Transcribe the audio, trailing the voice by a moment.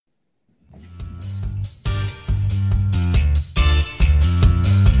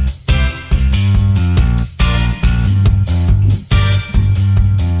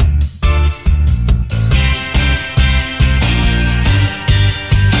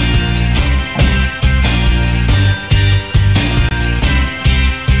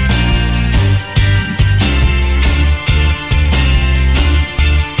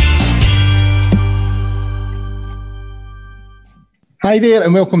Hi there,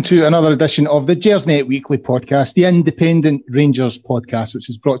 and welcome to another edition of the Gersnet Weekly Podcast, the independent Rangers podcast, which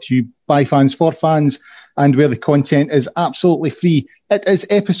is brought to you by fans for fans, and where the content is absolutely free. It is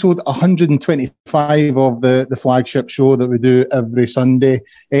episode 125 of the flagship show that we do every Sunday.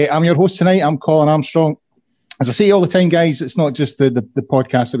 I'm your host tonight. I'm Colin Armstrong. As I say all the time, guys, it's not just the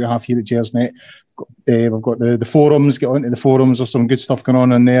podcast that we have here at Gersnet. We've got the forums. Get onto the forums. There's some good stuff going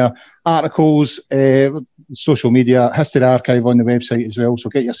on in there. Articles, social media, history archive on the website as well. So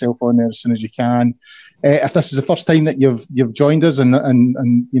get yourself on there as soon as you can. If this is the first time that you've joined us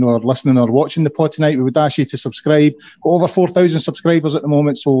and you know, are listening or watching the pod tonight, we would ask you to subscribe. Got over 4,000 subscribers at the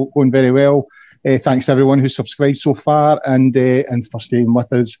moment, so going very well. Thanks to everyone who's subscribed so far and for staying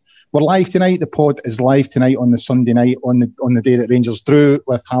with us. We're live tonight. The pod is live tonight on the Sunday night on the day that Rangers drew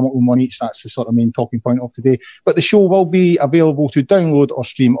with Hamilton on each. That's the sort of main talking point of today. But the show will be available to download or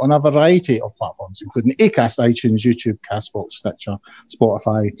stream on a variety of platforms, including Acast, iTunes, YouTube, Castbox, Stitcher,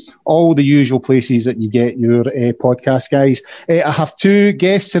 Spotify, all the usual places that you get your podcast, guys. I have two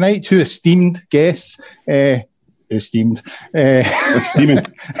guests tonight, two esteemed guests. Esteemed. Esteeming.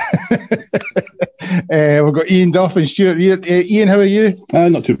 We've got Ian Duff and Stuart Reid. Ian, how are you?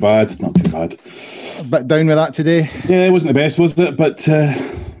 Not too bad, not too bad. A bit down with that today? Yeah, it wasn't the best, was it? But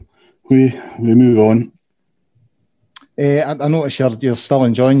we move on. I notice you're still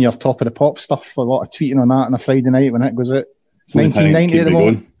enjoying your Top of the Pop stuff. A lot of tweeting on that on a Friday night when it goes out. 1990 at the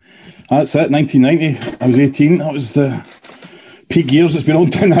moment. That's it, 1990. I was 18. That was the peak years. It's been on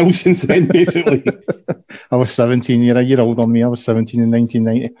now since then, basically. I was 17. You're a year older than me. I was 17 in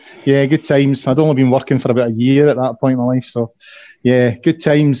 1990. Yeah, good times. I'd only been working for about a year at that point in my life. So, yeah, good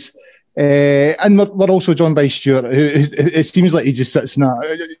times. And we're also joined by Stuart, who it seems like he just sits in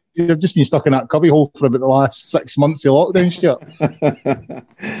that. You've just been stuck in that cubbyhole for about the last 6 months of lockdown, Stuart.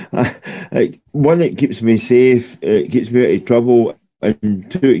 One, it keeps me safe. It keeps me out of trouble. And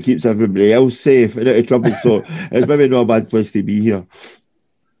two, it keeps everybody else safe and out of trouble. So it's maybe not a bad place to be here.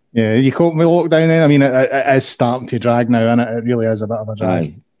 Yeah, you coping with lockdown then? I mean, it is starting to drag now, and it really is a bit of a drag.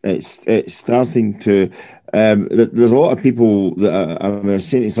 Aye, it's starting to. There's a lot of people that I was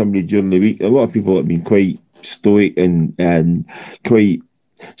saying to somebody during the week. A lot of people have been quite stoic and quite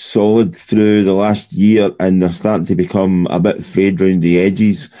solid through the last year, and they're starting to become a bit frayed round the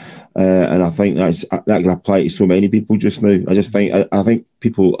edges. And I think that can apply to so many people just now. I think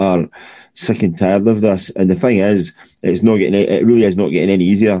people are sick and tired of this. And the thing is, it really is not getting any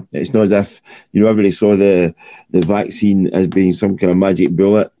easier. It's not as if, everybody saw the vaccine as being some kind of magic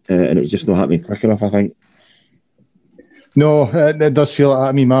bullet, and it's just not happening quick enough, I think. No, it does feel.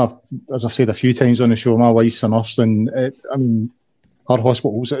 I mean, as I've said a few times on the show, my wife's a nurse, and our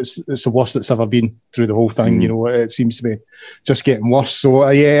hospitals, it's the worst it's ever been through the whole thing. It seems to be just getting worse. So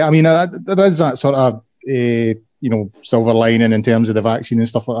yeah, I mean, there is that sort of silver lining in terms of the vaccine and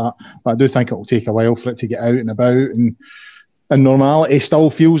stuff like that. But I do think it will take a while for it to get out and about, and normality still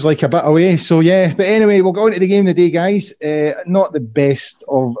feels like a bit away. So yeah, but anyway, we'll go into the game of the day, guys. Not the best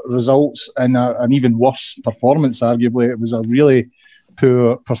of results, and an even worse performance. Arguably, it was a really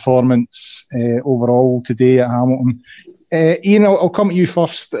poor performance overall today at Hamilton. Ian, I'll come to you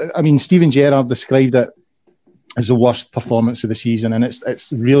first. I mean, Steven Gerrard described it as the worst performance of the season, and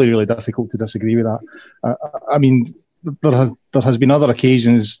it's really, really difficult to disagree with that. I mean, there has been other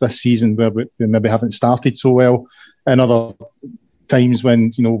occasions this season where we maybe haven't started so well, and other times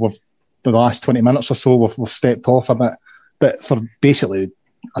when, we've the last 20 minutes or so we've stepped off a bit. But for basically,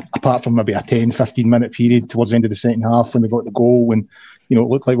 apart from maybe a 10, 15-minute period towards the end of the second half when we got the goal and, it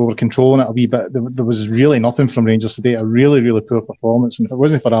looked like we were controlling it a wee bit, there was really nothing from Rangers today. A really, really poor performance. And if it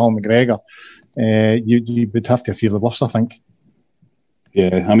wasn't for Alan McGregor, you would have to fear the worst, I think.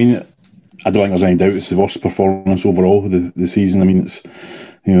 Yeah, I mean, I don't think there's any doubt it's the worst performance overall of the season. I mean, it's,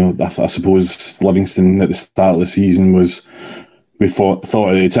 I suppose Livingston at the start of the season we thought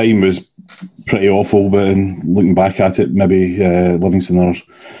at the time was pretty awful, but looking back at it, maybe Livingston are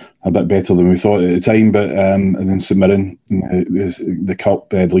a bit better than we thought at the time, but and then St Mirren in the cup,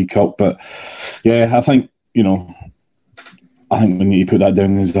 the League Cup. But yeah, I think we need to put that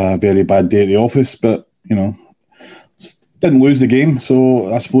down as a very bad day at the office. But didn't lose the game,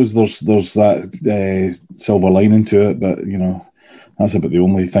 so I suppose there's that silver lining to it. But that's about the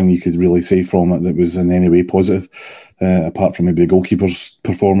only thing you could really say from it that was in any way positive. Apart from maybe the goalkeeper's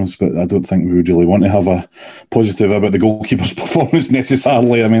performance, but I don't think we would really want to have a positive about the goalkeeper's performance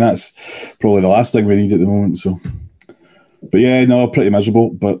necessarily. I mean, that's probably the last thing we need at the moment. So, but yeah, no, pretty miserable,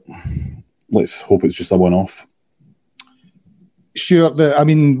 but let's hope it's just a one-off. Sure.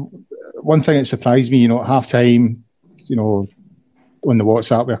 One thing that surprised me, at half-time, on the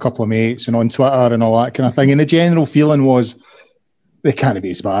WhatsApp with a couple of mates and on Twitter and all that kind of thing, and the general feeling was they can't be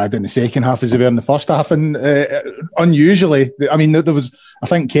as bad in the second half as they were in the first half. And unusually, I mean, there was, I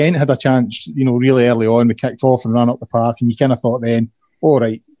think Kent had a chance, really early on. We kicked off and ran up the park, and you kind of thought then, all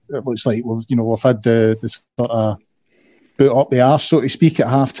right, it looks like we've had the sort of boot up the arse, so to speak, at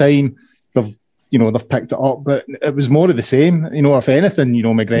half time. They've picked it up, but it was more of the same. If anything,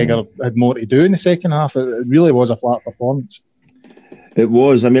 McGregor had more to do in the second half. It really was a flat performance. It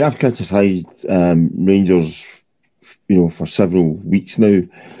was. I mean, I've criticised Rangers, for several weeks now,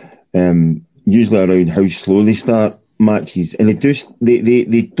 usually around how slow they start matches, and they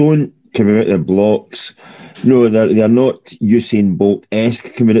don't come out of the blocks. No, they're not Usain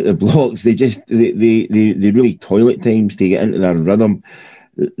Bolt-esque coming out of the blocks. They really toil at times to get into their rhythm.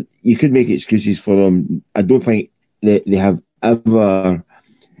 You could make excuses for them. I don't think they have ever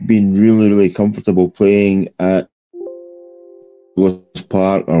been really, really comfortable playing at Willis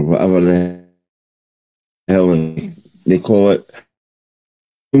Park or whatever the hell they call it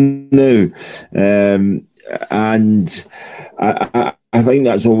now. And I think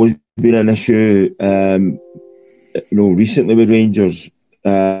that's always been an issue, recently with Rangers.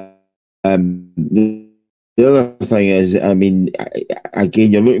 The other thing is, I mean,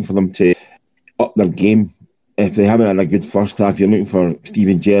 again, you're looking for them to up their game. If they haven't had a good first half, you're looking for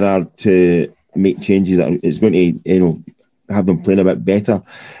Steven Gerrard to make changes that is going to, have them playing a bit better.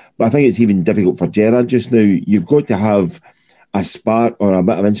 But I think it's even difficult for Gerrard just now. You've got to have a spark or a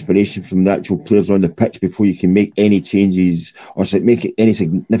bit of inspiration from the actual players on the pitch before you can make any changes or make any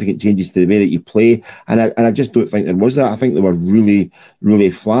significant changes to the way that you play. And I just don't think there was that. I think they were really,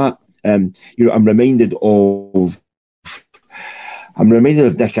 really flat. I'm reminded of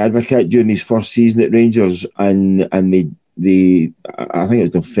Dick Advocaat during his first season at Rangers, and they I think it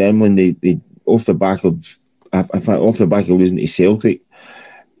was Dunfermline. They off the back of losing to Celtic,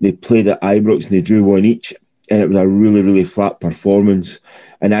 they played at Ibrox and they drew one each, and it was a really, really flat performance.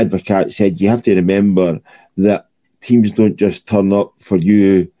 And Advocaat said, you have to remember that teams don't just turn up for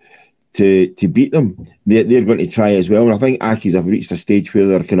you to beat them. They're going to try as well. And I think Accies have reached a stage where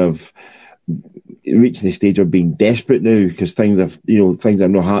they're kind of reaching the stage of being desperate now because things are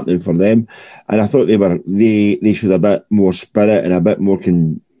not happening for them. And I thought they showed a bit more spirit and a bit more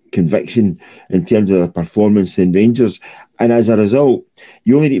conviction in terms of their performance than Rangers. And as a result,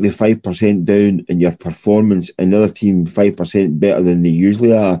 you only need to be 5% down in your performance, another team 5% better than they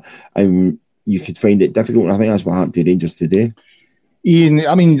usually are, and you could find it difficult. And I think that's what happened to Rangers today. Ian,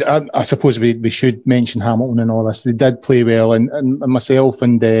 I mean, I suppose we should mention Hamilton and all this. They did play well, and myself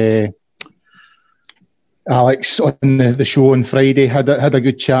and Alex on the show on Friday had a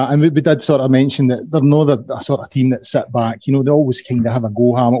good chat, and we did sort of mention that they're not a sort of team that sit back. They always kind of have a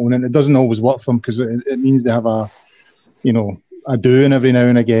go, Hamilton, and it doesn't always work for them because it means they have a doing every now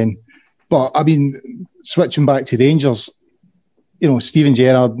and again. But I mean, switching back to Rangers, Steven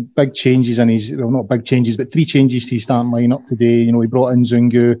Gerrard, big changes in his, well, not big changes, but 3 changes to his starting lineup today. He brought in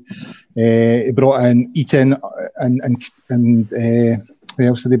Zungu, he brought in Eaton, and who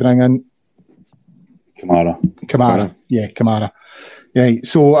else did he bring in? Kamara. Yeah, Kamara. Right.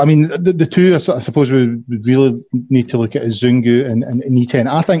 So, I mean, the two, I suppose we really need to look at is Zungu and Eaton.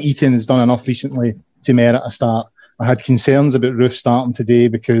 I think Eaton has done enough recently to merit a start. I had concerns about Roof starting today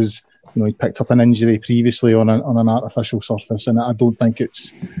because he picked up an injury previously on an artificial surface, and I don't think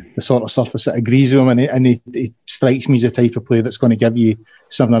it's the sort of surface that agrees with him. And he strikes me as the type of player that's going to give you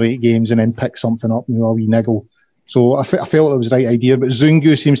 7 or 8 games and then pick something up, a wee niggle. So I felt it was the right idea. But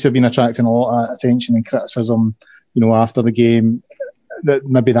Zungu seems to have been attracting a lot of attention and criticism, after the game. That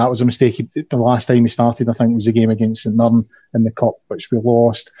maybe that was a mistake. The last time he started, I think, was the game against St Mirren in the Cup, which we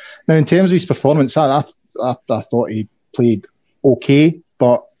lost. Now, in terms of his performance, I thought he played okay,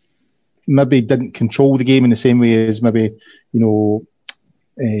 but maybe didn't control the game in the same way as maybe,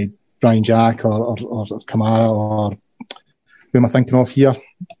 Brian Jack or Kamara or who am I thinking of here?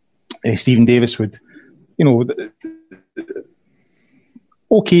 Stephen Davis would.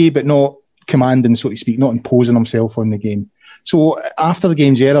 Okay, but not commanding, so to speak, not imposing himself on the game. So after the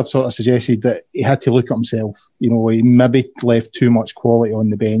game, Gerrard sort of suggested that he had to look at himself. He maybe left too much quality on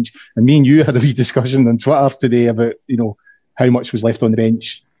the bench. And me and you had a wee discussion on Twitter today about, how much was left on the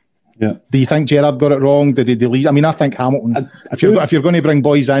bench. Yeah. Do you think Gerrard got it wrong? Did he delete? I mean, I think Hamilton. If you're going to bring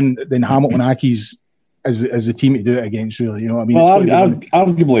boys in, then Hamilton Accies is the team to do it against. Really, I mean. Well,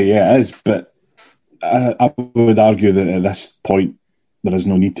 arguably, yeah, it is. But I would argue that at this point there is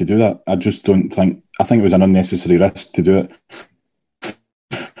no need to do that. I just don't think. I think it was an unnecessary risk to do it.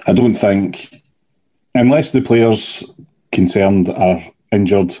 I don't think, unless the players concerned are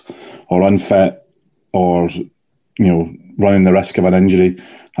injured or unfit or running the risk of an injury.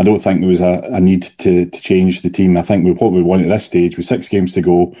 I don't think there was a need to change the team. I think what we want at this stage, with 6 games to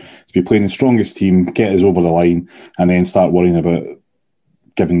go, is be playing the strongest team, get us over the line, and then start worrying about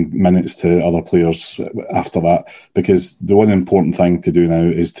giving minutes to other players after that. Because the one important thing to do now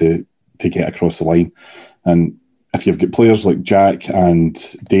is to get across the line. And if you've got players like Jack and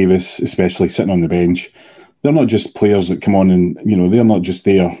Davis, especially sitting on the bench, they're not just players that come on and, they're not just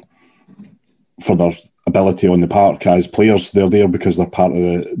there for their ability on the park as players. They're there because they're part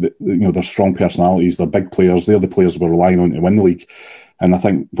of their strong personalities. They're big players. They're the players we're relying on to win the league. And I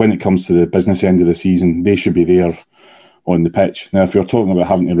think when it comes to the business end of the season, they should be there on the pitch. Now, if you're talking about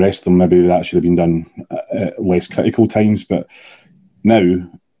having to rest them, maybe that should have been done at less critical times. But now,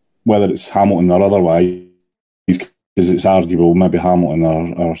 whether it's Hamilton or otherwise, because it's arguable, maybe Hamilton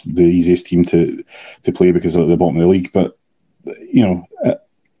are the easiest team to play because they're at the bottom of the league. But,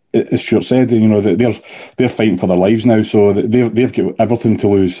 as Stuart said, they're fighting for their lives now, so they've got everything to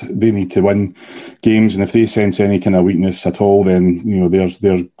lose. They need to win games, and if they sense any kind of weakness at all, then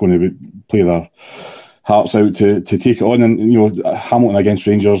they're going to play their hearts out to take it on. And Hamilton against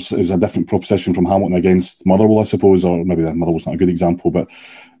Rangers is a different proposition from Hamilton against Motherwell, I suppose, or maybe Motherwell's not a good example, but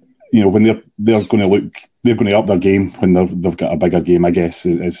when they're going to look, they're going to up their game when they've got a bigger game, I guess,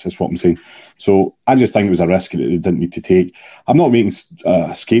 is what I'm saying. So I just think it was a risk that they didn't need to take. I'm not making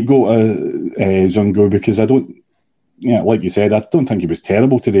a scapegoat Zungu, because I don't, like you said, I don't think he was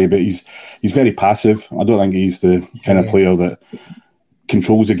terrible today, but he's very passive. I don't think he's the kind of player that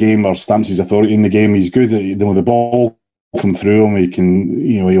controls the game or stamps his authority in the game. He's good at, the ball come through him, he can,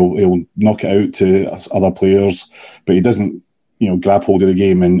 he'll knock it out to other players, but he doesn't, grab hold of the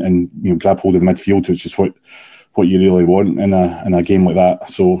game and grab hold of the midfield, which is what you really want in a game like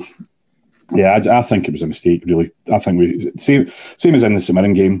that. So, yeah, I think it was a mistake, really. I think same as in the St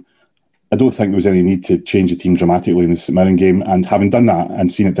Mirren game. I don't think there was any need to change the team dramatically in the St Mirren game. And having done that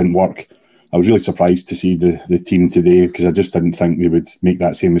and seen it didn't work, I was really surprised to see the team today, because I just didn't think they would make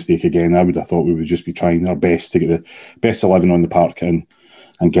that same mistake again. I would have thought we would just be trying our best to get the best 11 on the park and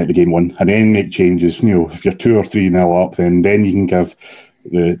get the game won, and then make changes. If you're 2 or 3-0 up, then you can give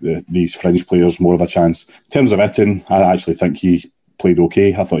these fringe players more of a chance. In terms of Itten, I actually think he played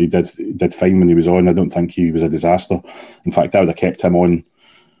okay. I thought he did fine when he was on. I don't think he was a disaster. In fact, I would have kept him on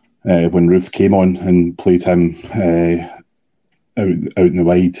when Roof came on and played him out in the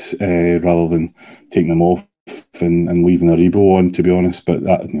wide rather than taking him off and leaving Aribo on, to be honest. But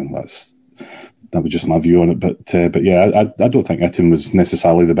that was just my view on it. But yeah, I don't think Itten was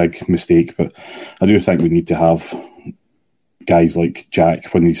necessarily the big mistake, but I do think we need to have guys like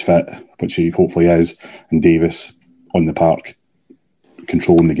Jack when he's fit, which he hopefully is, and Davis on the park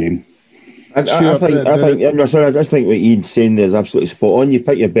controlling the game. I just think what Ian's saying there is absolutely spot on. You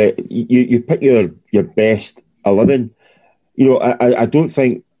pick you pick your best 11. I don't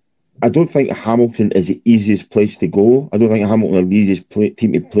think Hamilton is the easiest place to go. I don't think Hamilton are the easiest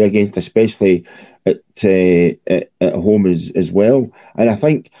team to play against, especially at home as well. And I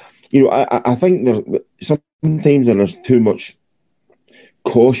think, I think sometimes there's too much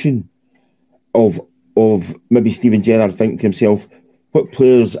caution of maybe Steven Gerrard thinking to himself, what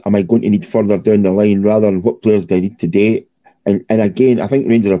players am I going to need further down the line, rather than what players do I need today? And again, I think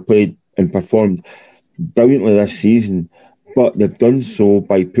Rangers have played and performed brilliantly this season, but they've done so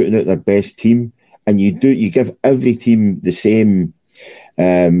by putting out their best team. And you give every team the same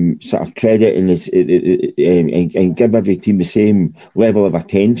sort of credit and give every team the same level of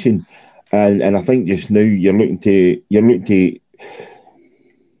attention. And I think just now you're looking to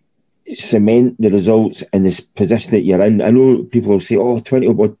cement the results in this position that you're in. I know people will say, 20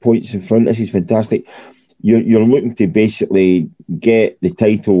 odd points in front, this is fantastic. You're looking to basically get the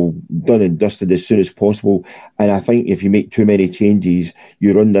title done and dusted as soon as possible. And I think if you make too many changes,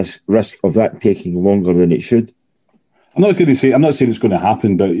 you run this risk of that taking longer than it should. I'm not saying it's going to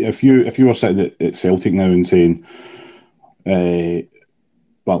happen, but if you were sitting at Celtic now and saying,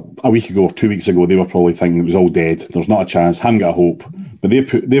 well, a week ago or 2 weeks ago, they were probably thinking it was all dead. There's not a chance. Haven't got a hope. But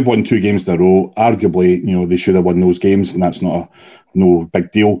they've won 2 games in a row. Arguably, they should have won those games, and that's no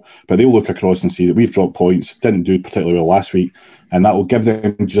big deal. But they'll look across and see that we've dropped points, didn't do particularly well last week, and that will give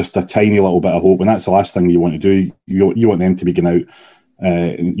them just a tiny little bit of hope. And that's the last thing you want to do. You want them to be going out.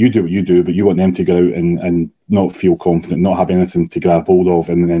 You do what you do, but you want them to go out and not feel confident, not have anything to grab hold of,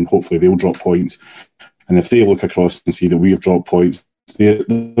 and then hopefully they'll drop points. And if they look across and see that we've dropped points,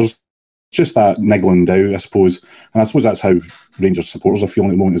 there's just that niggling doubt, I suppose. And I suppose that's how Rangers supporters are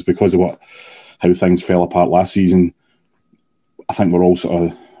feeling at the moment, is because of how things fell apart last season. I think we're all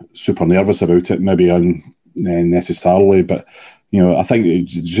sort of super nervous about it, maybe unnecessarily, but I think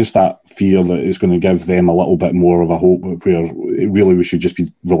it's just that fear that it's going to give them a little bit more of a hope where really we should just be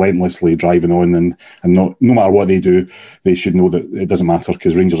relentlessly driving on and not, no matter what they do, they should know that it doesn't matter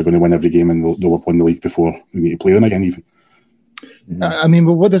because Rangers are going to win every game and they'll have won the league before we need to play them again even. I mean,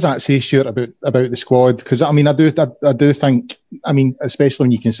 well, what does that say, Stuart, about the squad? Because I mean, I do think, I mean, especially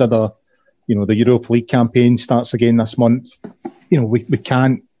when you consider, the Europa League campaign starts again this month. Rangers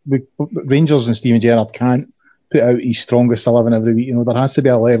and Steven Gerrard can't put out his strongest 11 every week. There has to be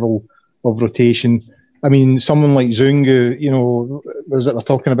a level of rotation. I mean, someone like Zungu, was it they're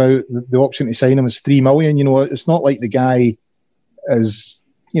talking about the option to sign him is $3 million. It's not like the guy is,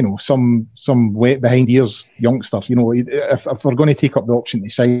 some wet behind ears youngster. If we're going to take up the option to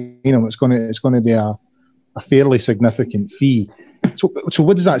sign him, it's going to be a fairly significant fee. So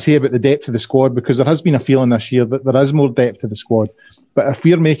what does that say about the depth of the squad? Because there has been a feeling this year that there is more depth to the squad. But if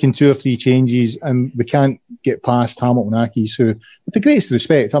we're making 2 or 3 changes and we can't get past Hamilton Accies, who, with the greatest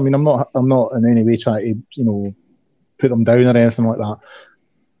respect, I mean, I'm not in any way trying to, put them down or anything like that.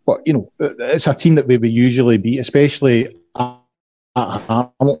 But, it's a team that we would usually beat, especially at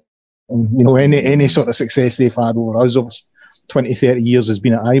Hamilton. Any sort of success they've had over us over 20, 30 years has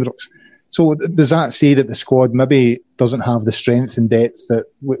been at Ibrox. So does that say that the squad maybe doesn't have the strength and depth that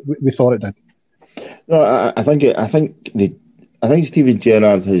we thought it did? No, I think Steven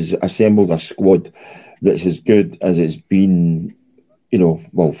Gerrard has assembled a squad that's as good as it's been,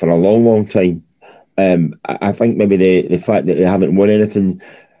 for a long, long time. I think maybe the fact that they haven't won anything,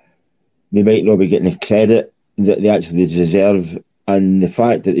 they might not be getting the credit that they actually deserve. And the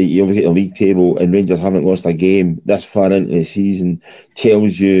fact that you look at the league table and Rangers haven't lost a game this far into the season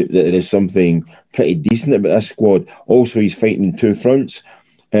tells you that there is something pretty decent about this squad. Also, he's fighting in 2 fronts.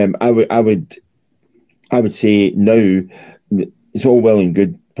 I would say now it's all well and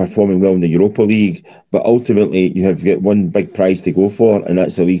good performing well in the Europa League, but ultimately you have got one big prize to go for, and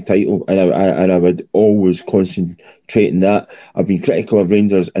that's the league title. And I would always concentrate on that. I've been critical of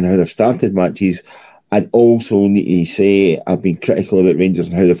Rangers and how they've started matches. I'd also need to say I've been critical about Rangers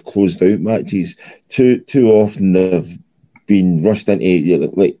and how they've closed out matches. Too often they've been rushed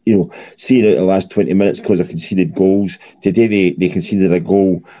into, seeing out the last 20 minutes because they've conceded goals. Today they conceded a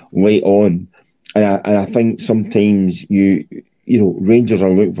goal late on. And I think sometimes Rangers are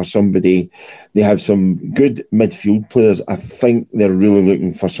looking for somebody. They have some good midfield players. I think they're really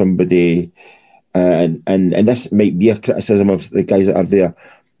looking for somebody, and this might be a criticism of the guys that are there.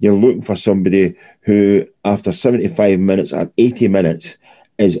 You're looking for somebody who, after 75 minutes or 80 minutes,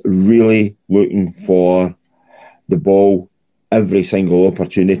 is really looking for the ball every single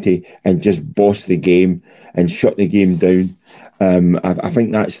opportunity and just boss the game and shut the game down. I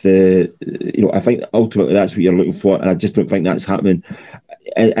think that's I think ultimately that's what you're looking for, and I just don't think that's happening.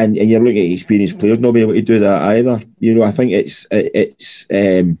 And you're looking at experienced players not being able to do that either. I think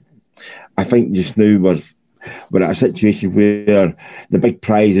I think just now we're at a situation where the big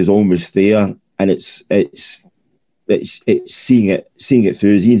prize is almost there, and it's seeing it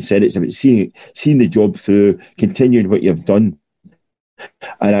through. As Ian said, it's about seeing the job through, continuing what you've done.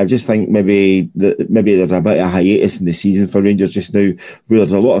 And I just think maybe there's a bit of a hiatus in the season for Rangers just now, where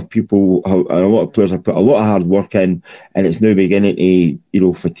there's a lot of people and a lot of players have put a lot of hard work in, and it's now beginning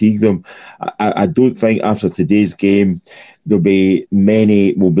to fatigue them. I don't think after today's game there'll be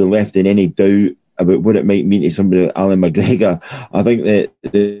many will be left in any doubt about what it might mean to somebody like Alan McGregor. I think that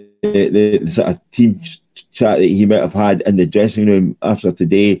the sort of team chat that he might have had in the dressing room after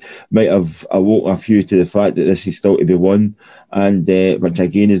today might have awoke a few to the fact that this is still to be won, and which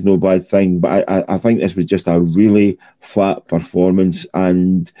again is no bad thing. But I think this was just a really flat performance,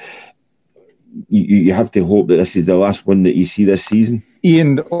 and you have to hope that this is the last one that you see this season.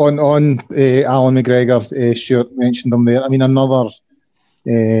 Ian, on Alan McGregor, Stuart mentioned him there. I mean, another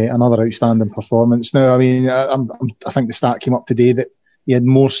outstanding performance. Now, I mean, I think the stat came up today that he had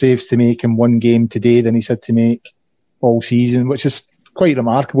more saves to make in one game today than he's had to make all season, which is quite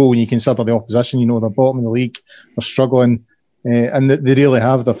remarkable when you consider the opposition. They're bottom of the league, they're struggling, and they really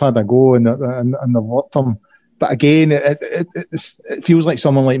have. They've had a go and they've worked them. But again, it feels like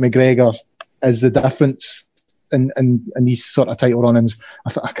someone like McGregor is the difference in these sort of title run-ins.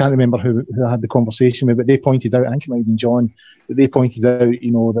 I can't remember who I had the conversation with, but they pointed out, I think it might have been John, but they pointed out,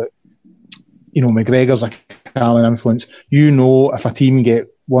 that McGregor's a Callan influence. If a team get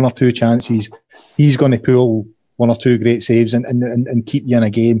 1 or 2 chances, he's going to pull 1 or 2 great saves and keep you in a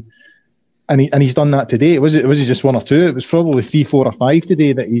game. And he's done that today. It wasn't just 1 or 2. It was probably 3, 4 or 5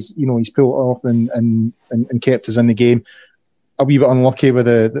 today that he's pulled off and kept us in the game. A wee bit unlucky with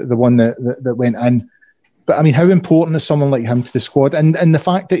the one that went in. But I mean, how important is someone like him to the squad? And the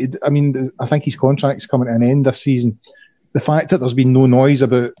fact that I think his contract's coming to an end this season. the fact that there's been no noise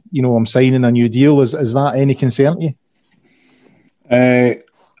about, I'm signing a new deal, is that any concern to you?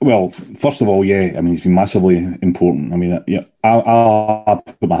 Well, first of all, yeah, I mean, he's been massively important. I mean, yeah, I'll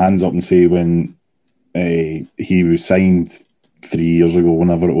put my hands up and say when he was signed 3 years ago,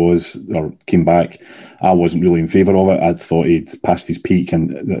 whenever it was, or came back, I wasn't really in favour of it. I thought he'd passed his peak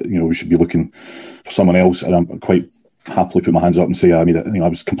and that, we should be looking for someone else. And I'm quite happily put my hands up and say, I mean, I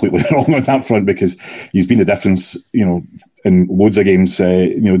was completely wrong on that front, because he's been the difference, in loads of games.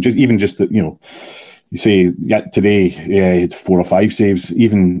 Just that, you say, yeah, today, yeah, he had 4 or 5 saves.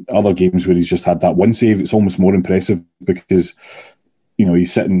 Even other games where he's just had that one save, it's almost more impressive because,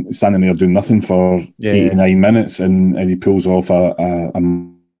 he's standing there doing nothing for 89 minutes and he pulls off a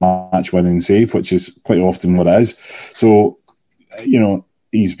match-winning save, which is quite often what it is. So,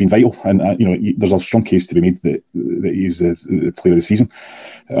 he's been vital, and there's a strong case to be made that he's the player of the season.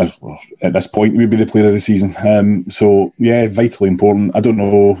 At this point, he would be the player of the season. So yeah, vitally important. I don't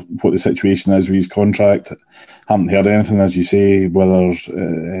know what the situation is with his contract. Haven't heard anything, as you say, whether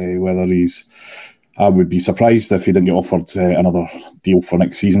he's. I would be surprised if he didn't get offered another deal for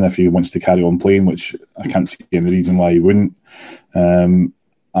next season if he wants to carry on playing, which I can't see any reason why he wouldn't.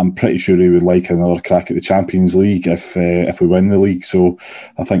 I'm pretty sure he would like another crack at the Champions League if we win the league. So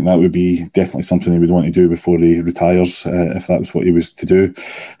I think that would be definitely something he would want to do before he retires, if that was what he was to do.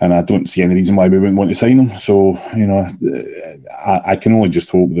 And I don't see any reason why we wouldn't want to sign him. So, I can only just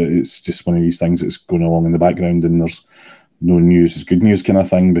hope that it's just one of these things that's going along in the background and there's no news is good news kind of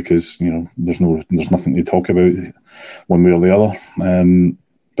thing, because, there's nothing to talk about one way or the other.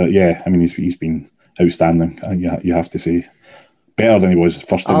 But yeah, I mean, he's been outstanding, you have to say. Better than he was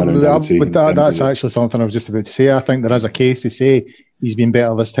first time around, I would say. That's actually something I was just about to say. I think there is a case to say he's been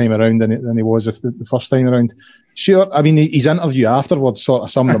better this time around than he was the first time around. Sure, I mean, his interview afterwards sort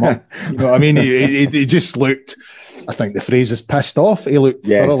of summed him up. You know what I mean? He just looked, I think the phrase is pissed off. He looked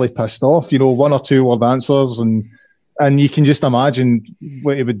thoroughly pissed off. 1 or 2 word answers, and you can just imagine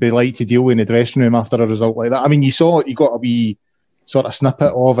what it would be like to deal with in the dressing room after a result like that. I mean, you got a wee sort of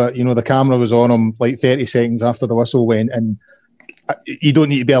snippet of it. The camera was on him like 30 seconds after the whistle went, and you don't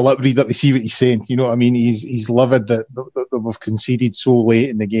need to be a lip reader to see what he's saying. You know what I mean? He's livid that we've conceded so late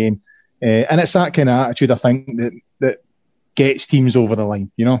in the game. And it's that kind of attitude, I think, that gets teams over the line,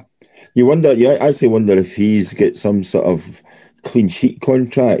 You actually wonder if he's got some sort of clean sheet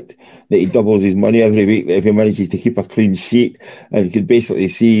contract that he doubles his money every week, that if he manages to keep a clean sheet, and you could basically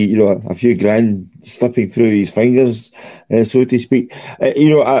see, a few grand slipping through his fingers, so to speak.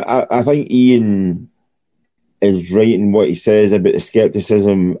 I think Ian is right in what he says about the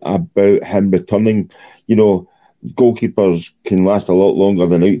scepticism about him returning. Goalkeepers can last a lot longer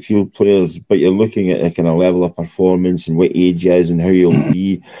than outfield players, but you're looking at a kind of level of performance and what age he is and how he'll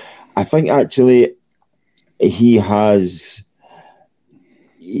be. I think actually he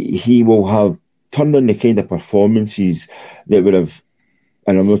will have turned on the kind of performances that would have,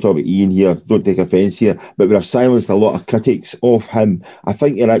 and I'm not talking about Ian here, don't take offence here, but would have silenced a lot of critics of him. I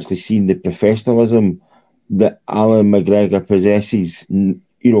think you're actually seeing the professionalism that Alan McGregor possesses,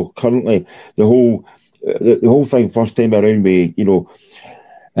 currently. The whole thing first time around with,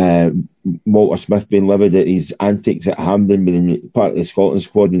 Walter Smith being livid at his antics at Hampden, being part of the Scotland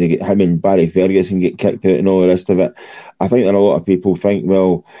squad, and they get him and Barry Ferguson get kicked out and all the rest of it. I think that a lot of people think,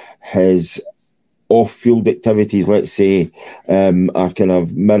 well, his off-field activities, let's say, are kind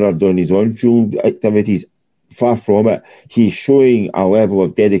of mirrored on his on-field activities. Far from it. He's showing a level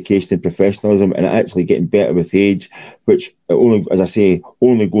of dedication and professionalism and actually getting better with age, which only, as I say,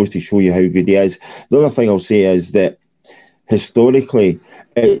 only goes to show you how good he is. The other thing I'll say is that historically,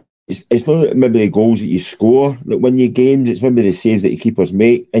 it's not maybe the goals that you score that win you games, it's maybe the saves that your keepers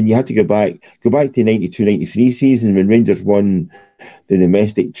make. And you had to go back to 92-93 season when Rangers won the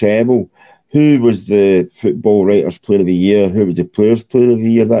domestic treble. Who was the Football Writers Player of the Year? Who was the Players Player of the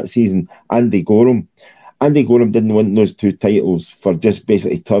Year that season? Andy Gorham. Andy Gorham didn't win those 2 titles for just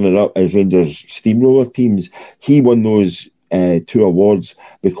basically turning up as Rangers steamroller teams. He won those 2 awards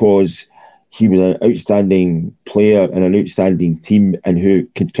because he was an outstanding player and an outstanding team and who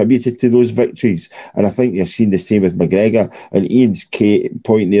contributed to those victories. And I think you're seeing the same with McGregor. And Ian's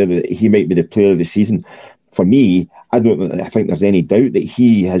point there that he might be the player of the season. For me, I think there's any doubt that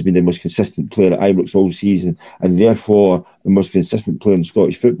he has been the most consistent player at Ibrox all season and therefore the most consistent player in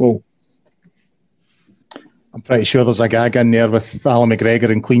Scottish football. I'm pretty sure there's a gag in there with Alan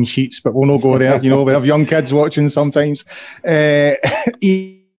McGregor and clean sheets, but we'll not go there. We have young kids watching sometimes.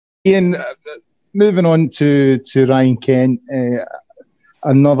 Ian, moving on to Ryan Kent,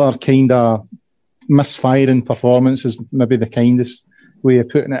 another kind of misfiring performance is maybe the kindest way of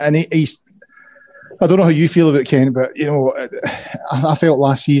putting it. And I don't know how you feel about Kent, but I felt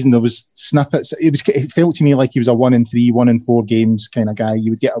last season there was snippets. It felt to me like he was a 1-3, 1-4 games kind of guy.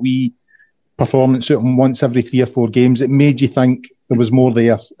 You would get a wee performance out of him once every 3 or 4 games. It made you think there was more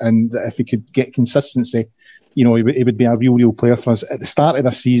there, and that if he could get consistency, he would be a real player for us. At the start of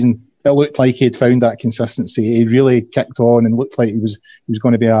this season, it looked like he'd found that consistency. He really kicked on and looked like he was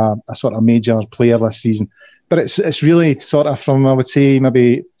going to be a sort of major player this season. But it's really sort of from, I would say,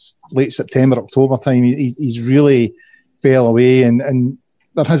 maybe late September, October time, he's really fell away, and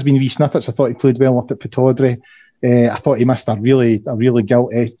there has been wee snippets. I thought he played well up at Pataudry. I thought he missed a really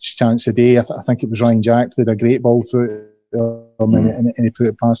gilt-edged chance today. I think it was Ryan Jack played a great ball through and he put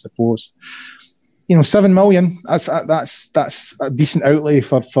it past the post. 7 million, that's a decent outlay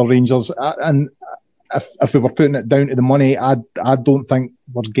for Rangers. And if we were putting it down to the money, I don't think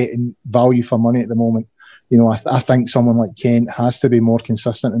we're getting value for money at the moment. I think someone like Kent has to be more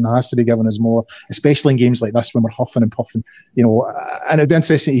consistent and has to be given us more, especially in games like this when we're huffing and puffing. And it'd be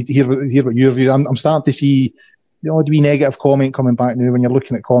interesting to hear what your view. I'm starting to see the odd wee negative comment coming back now when you're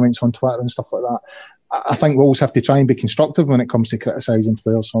looking at comments on Twitter and stuff like that. I think we always have to try and be constructive when it comes to criticising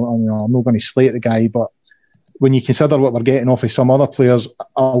players. So, I'm not going to slate the guy, but when you consider what we're getting off of some other players,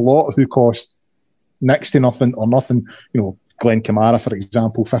 a lot who cost next to nothing or nothing, Glenn Kamara, for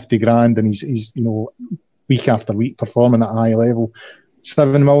example, 50 grand, and he's week after week performing at a high level.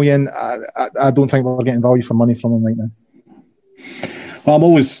 7 million, I don't think we're getting value for money from him right now. Well, I'm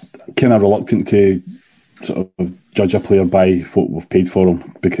always kind of reluctant to sort of judge a player by what we've paid for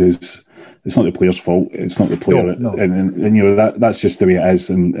him, because it's not the player's fault. It's not the player, no. And that's just the way it is.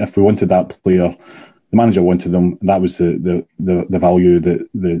 And if we wanted that player, the manager wanted them. That was the value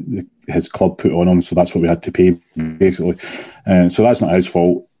that his club put on him. So that's what we had to pay, basically. So that's not his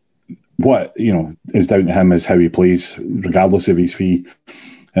fault. What is down to him is how he plays, regardless of his fee.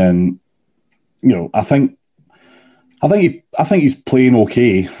 And I think he's playing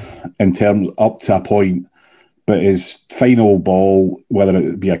okay in terms up to a point. But his final ball, whether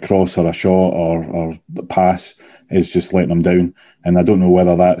it be a cross or a shot or a pass, is just letting him down. And I don't know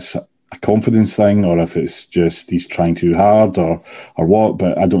whether that's a confidence thing or if it's just he's trying too hard or what.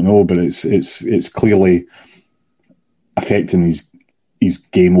 But I don't know. But it's clearly affecting his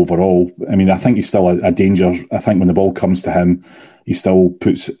game overall. I mean, I think he's still a danger. I think when the ball comes to him, he still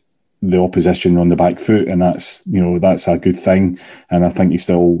puts the opposition on the back foot, and that's a good thing. And I think he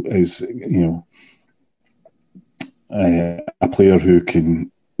still is a player who can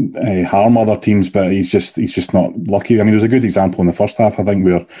harm other teams, but he's just not lucky. I mean, there's a good example in the first half, I think,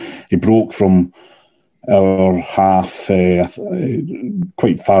 where he broke from our half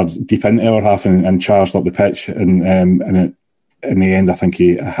quite far deep into our half and charged up the pitch, and in the end, I think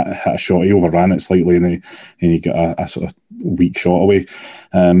he hit a shot. He overran it slightly, and he got a sort of weak shot away.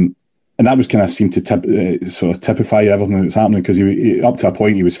 And that was kind of seemed to sort of typify everything that's happening, because he up to a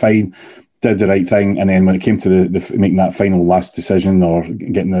point he was fine, did the right thing, and then when it came to the making that final last decision or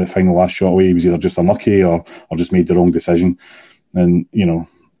getting the final last shot away, he was either just unlucky or just made the wrong decision. And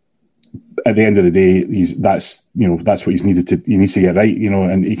at the end of the day, that's what he needs to get right,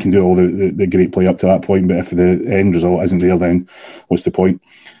 and he can do all the great play up to that point. But if the end result isn't there, then what's the point?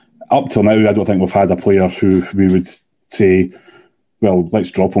 Up till now, I don't think we've had a player who we would say, well, let's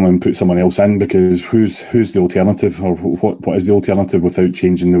drop him and put someone else in, because who's the alternative, or what is the alternative without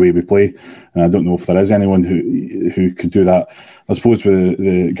changing the way we play? And I don't know if there is anyone who could do that. I suppose with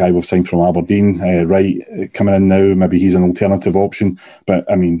the guy we've signed from Aberdeen, Wright, coming in now, maybe he's an alternative option. But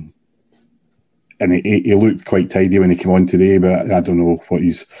I mean, and he looked quite tidy when he came on today, but I don't know what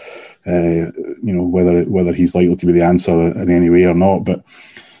he's, whether he's likely to be the answer in any way or not. But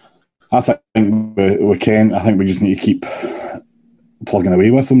I think we can. I think we just need to keep plugging away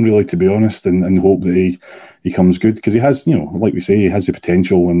with him, really, to be honest, and hope that he comes good, because he has, like we say, he has the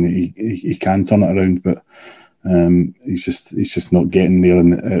potential and he can turn it around, but he's just not getting there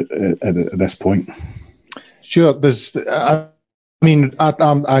at this point. Sure, I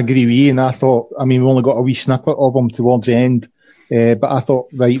agree with you, and I thought, we only got a wee snippet of him towards the end, but I thought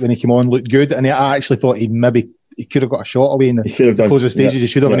Wright, when he came on, looked good, and I actually thought he could have got a shot away in the closing stages. He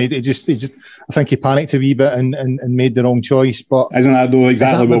should have, and he just I think he panicked a wee bit and made the wrong choice. But isn't that though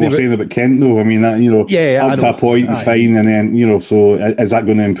exactly what we're saying about Kent though? I mean, that up to a point is fine, and then so is that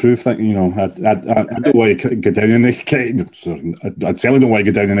going to improve things? I don't want to get down in the guy. Sorry, I certainly don't want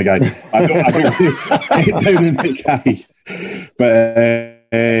to get down in the guy. I don't want to get down in the guy. But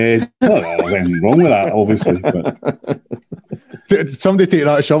there's anything wrong with that, obviously. But did somebody take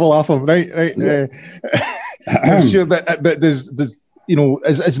that shovel off him? Right. I'm sure, but there's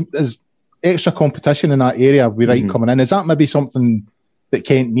is extra competition in that area with Wright coming in. Is that maybe something that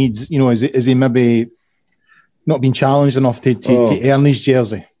Kent needs? You know, is he maybe not been challenged enough to earn his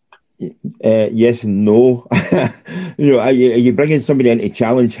jersey? Yes and no. You know, are you bringing somebody in to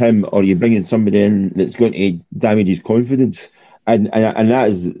challenge him, or are you bringing somebody in that's going to damage his confidence? And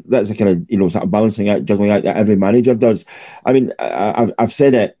that's a kind of, you know, sort of balancing act, juggling act that every manager does. I mean, I've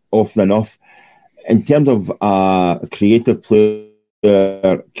said it often enough. In terms of a creative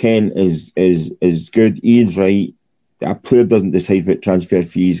player, Ken is good. Ian's right. A player doesn't decide what transfer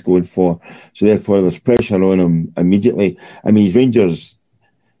fee he's going for, so therefore there's pressure on him immediately. I mean,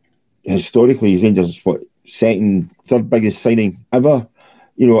 historically, his Rangers what third biggest signing ever.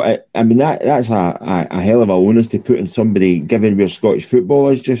 You know, I mean that's a hell of a onus to put on somebody, given where Scottish football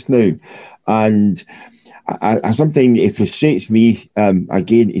is just now. And I sometimes it frustrates me.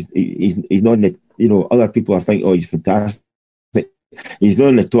 Again, he's not in the, you know, other people are thinking, oh, he's fantastic. He's not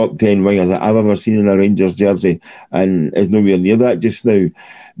in the top 10 wingers that I've ever seen in a Rangers jersey, and is nowhere near that just now.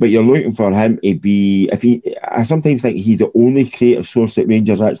 But you're looking for him to be, I sometimes think he's the only creative source that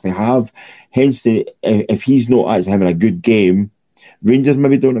Rangers actually have. Hence, if he's not actually having a good game, Rangers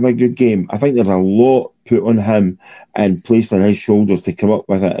maybe don't have a good game. I think there's a lot put on him and placed on his shoulders to come up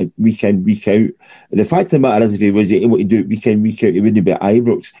with it week in, week out. The fact of the matter is, if he was able to do it week in, week out, he wouldn't be at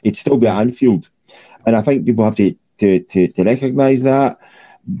Ibrox. He'd still be at Anfield. And I think people have to recognise that.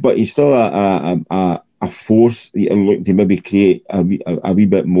 But he's still a force looking to maybe create a wee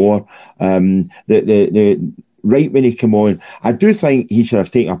bit more. The right when he came on, I do think he should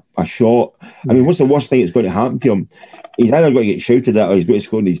have taken a shot. I mean, what's the worst thing that's going to happen to him? He's either going to get shouted at or he's going to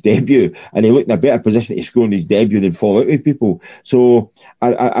score in his debut, and he looked in a better position to score in his debut than fall out with people. So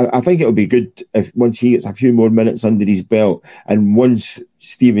I think it'll be good if once he gets a few more minutes under his belt, and once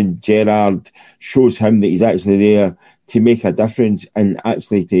Steven Gerrard shows him that he's actually there to make a difference and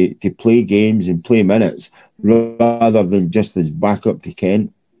actually to play games and play minutes rather than just as backup to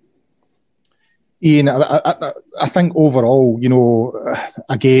Kent. Ian, I think overall, you know,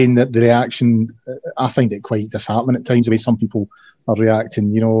 again, the reaction, I find it quite disheartening at times the way some people are reacting.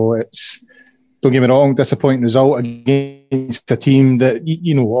 You know, it's, don't get me wrong, disappointing result against a team that,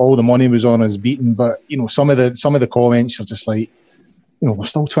 you know, all the money was on us beating. But, you know, some of the comments are just like, you know, we're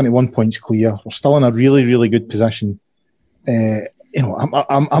still 21 points clear. We're still in a really, really good position. You know,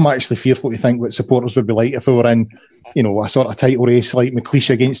 I'm actually fearful to think what supporters would be like if we were in, you know, a sort of title race like McLeish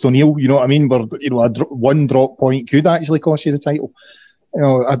against O'Neill. You know what I mean? Where, you know, one drop point could actually cost you the title. You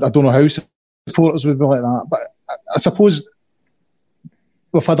know, I don't know how supporters would be like that, but I suppose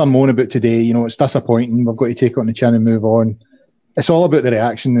we've had our moan about today. You know, it's disappointing. We've got to take it on the chin and move on. It's all about the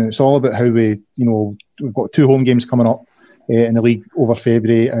reaction. It's all about how we, you know, we've got 2 home games coming up in the league over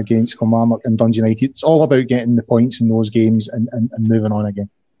February against Kilmarnock and Dundee United. It's all about getting the points in those games and moving on again.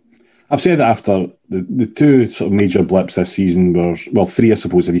 I've said that after the 2 sort of major blips this season were, well, 3 I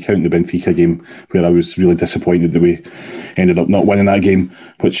suppose if you count the Benfica game, where I was really disappointed that we ended up not winning that game,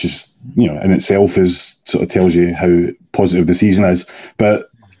 which is, you know, in itself is sort of tells you how positive the season is. But,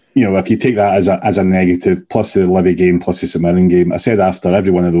 you know, if you take that as a negative, plus the Livy game, plus the St Mirren game, I said after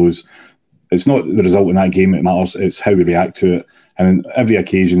every one of those, it's not the result in that game that matters, it's how we react to it. And on every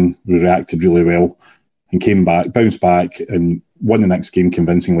occasion, we reacted really well and came back, bounced back, and won the next game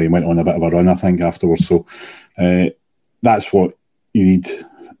convincingly and went on a bit of a run, I think, afterwards. So that's what you need.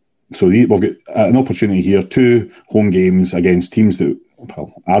 So we've got an opportunity here, 2 home games against teams that,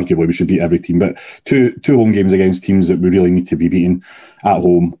 well, arguably we should beat every team, but two home games against teams that we really need to be beating at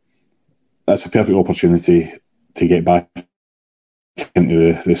home. That's a perfect opportunity to get back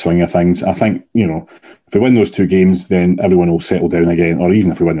into the swing of things. I think, you know, if we win those 2 games, then everyone will settle down again, or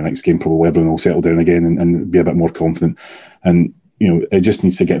even if we win the next game, probably everyone will settle down again and be a bit more confident. And, you know, it just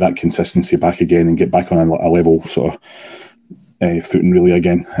needs to get that consistency back again and get back on a level sort of footing really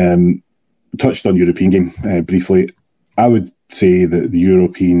again. Touched on European game briefly. I would say that the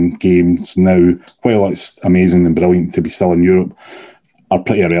European games now, while it's amazing and brilliant to be still in Europe, are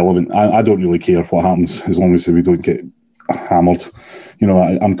pretty irrelevant. I don't really care what happens as long as we don't get hammered. You know,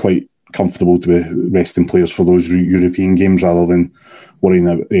 I'm quite comfortable to be resting players for those European games rather than worrying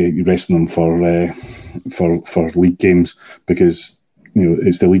about resting them for league games, because, you know,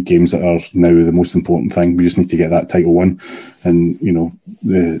 it's the league games that are now the most important thing. We just need to get that title won, and, you know,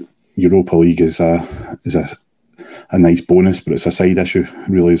 the Europa League is a nice bonus, but it's a side issue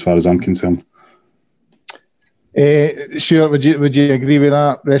really as far as I'm concerned. Sure, would you agree with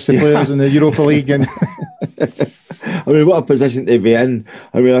that? Resting players in the Europa League and. I mean, what a position to be in.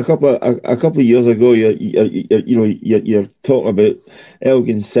 I mean, a couple of years ago, you're talking about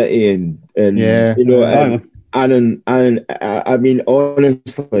Elgin City and yeah, you know, and I mean,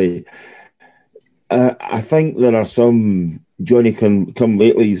 honestly, I think there are some Johnny come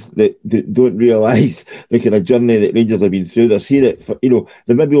latelys that don't realise the kind of journey that Rangers have been through. They're seeing it,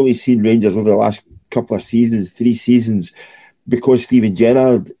 they've maybe only seen Rangers over the last couple of seasons, 3 seasons, because Steven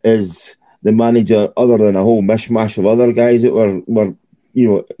Gerrard is the manager, other than a whole mishmash of other guys that were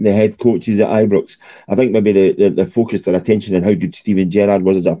the head coaches at Ibrox. I think maybe they focused their attention on how good Steven Gerrard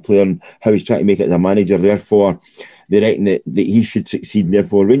was as a player and how he's trying to make it as a manager. Therefore, they reckon that he should succeed, and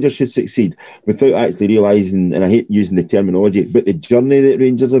therefore Rangers should succeed, without actually realising, and I hate using the terminology, but the journey that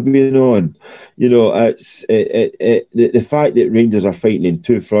Rangers have been on. It's the fact that Rangers are fighting in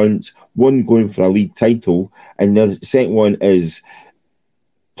 2 fronts, one going for a league title, and the second one is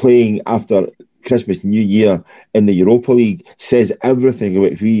playing after Christmas, New Year in the Europa League, says everything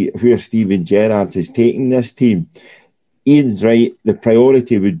about where Steven Gerrard is taking this team. Ian's right. The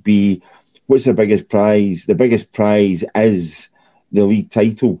priority would be, what's the biggest prize? The biggest prize is the league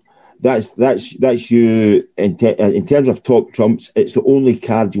title. That's you in terms of top trumps. It's the only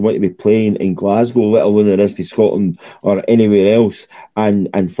card you want to be playing in Glasgow, let alone the rest of Scotland or anywhere else. And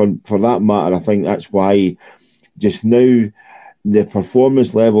for that matter, I think that's why just now the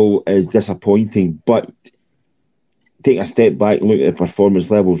performance level is disappointing, but take a step back and look at the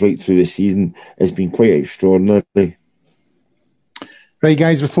performance levels right through the season. It's been quite extraordinary. Right,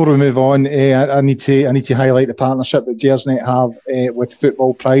 guys, before we move on, I need to highlight the partnership that Gersnet have with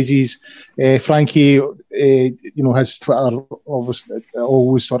Football Prizes. Frankie, his Twitter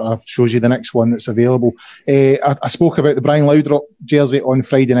always sort of shows you the next one that's available. I spoke about the Brian Laudrup jersey on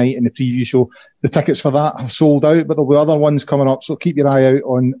Friday night in the preview show. The tickets for that have sold out, but there'll be other ones coming up, so keep your eye out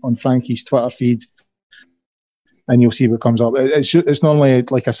on Frankie's Twitter feed, and you'll see what comes up. It's normally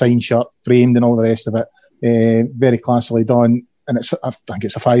like a signed shirt, framed and all the rest of it. Very classily done. And I think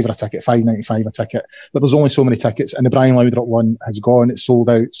it's a £5 a ticket, $5.95 a ticket. But there's only so many tickets, and the Brian Laudrup one has gone. It's sold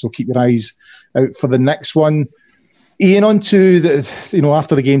out, so keep your eyes out for the next one. Ian, on to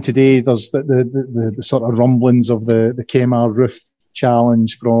after the game today, there's the sort of rumblings of the Kemar Roof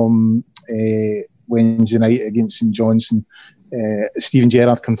challenge from Wednesday night against St Johnstone. Steven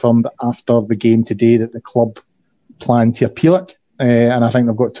Gerrard confirmed after the game today that the club plan to appeal it, and I think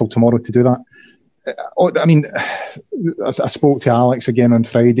they've got till tomorrow to do that. I mean, I spoke to Alex again on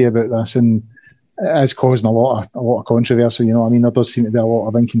Friday about this, and it is causing a lot of controversy. There does seem to be a lot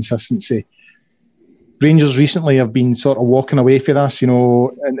of inconsistency. Rangers recently have been sort of walking away from this,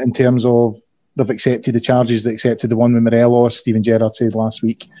 in terms of they've accepted the charges. They accepted the one with Morelos. Steven Gerrard said last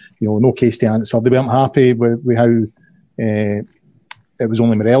week, no case to answer. They weren't happy with how it was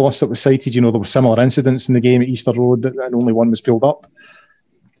only Morelos that was cited. There were similar incidents in the game at Easter Road, and only one was pulled up.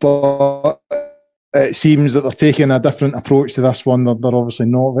 But it seems that they're taking a different approach to this one. They're obviously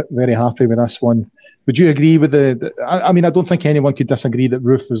not very happy with this one. Would you agree with I don't think anyone could disagree that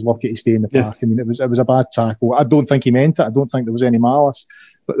Roof was lucky to stay in the park. I mean, it was a bad tackle. I don't think he meant it. I don't think there was any malice,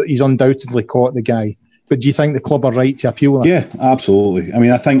 but he's undoubtedly caught the guy. But do you think the club are right to appeal that? Yeah, absolutely. I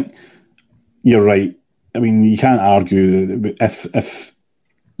mean, I think you're right. I mean, you can't argue that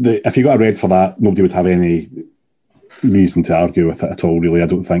if you got a red for that, nobody would have any reason to argue with it at all, really. I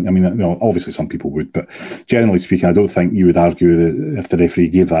don't think. I mean, obviously some people would, but generally speaking, I don't think you would argue that if the referee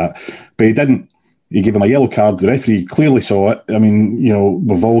gave that. But he didn't. He gave him a yellow card. The referee clearly saw it. I mean,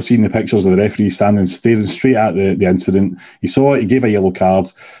 we've all seen the pictures of the referee staring straight at the incident. He saw it. He gave a yellow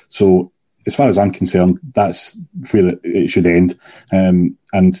card. So, as far as I'm concerned, that's where it should end. And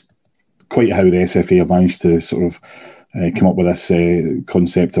quite how the SFA have managed to sort of come up with this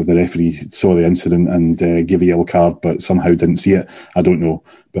concept of the referee saw the incident and gave a yellow card, but somehow didn't see it. I don't know,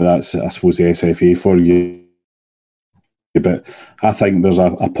 but that's, I suppose, the SFA for you. But I think there's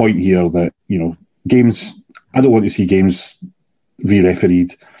a point here that, games, I don't want to see games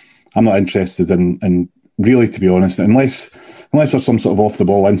re-refereed. I'm not interested in really, to be honest, unless there's some sort of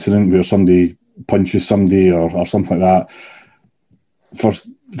off-the-ball incident where somebody punches somebody or something like that.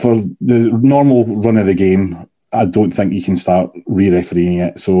 For the normal run of the game, I don't think you can start re-refereeing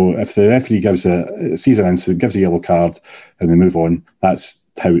it. So if the referee sees an incident, gives a yellow card, and they move on, that's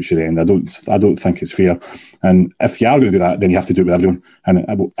how it should end. I don't think it's fair. And if you are going to do that, then you have to do it with everyone.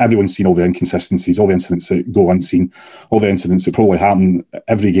 And everyone's seen all the inconsistencies, all the incidents that go unseen, all the incidents that probably happen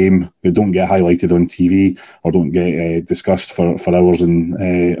every game that don't get highlighted on TV or don't get discussed for hours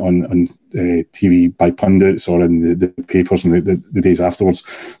on TV by pundits or in the papers and the days afterwards.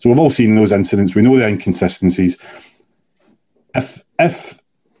 So we've all seen those incidents. We know the inconsistencies. If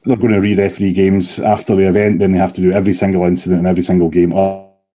they're going to re-referee games after the event, then they have to do every single incident in every single game.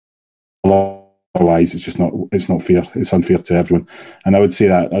 Otherwise, it's not fair. It's unfair to everyone. And I would say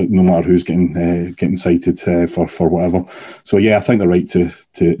that no matter who's getting cited for whatever. So yeah, I think they're right to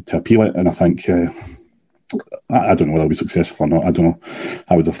appeal it, and I think I don't know whether they'll be successful or not. I don't know.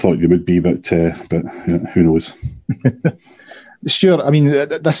 I would have thought they would be, but who knows? Sure. I mean,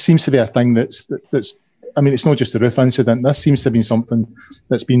 this seems to be a thing that's. I mean, it's not just the roof incident. This seems to have been something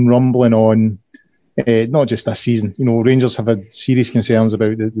that's been rumbling on, not just this season. Rangers have had serious concerns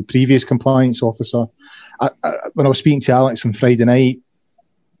about the previous compliance officer. When I was speaking to Alex on Friday night,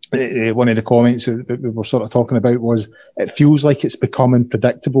 one of the comments that we were sort of talking about was, it feels like it's becoming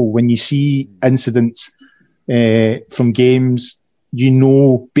predictable when you see incidents from games.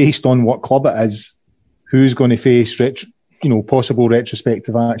 Based on what club it is, who's going to face possible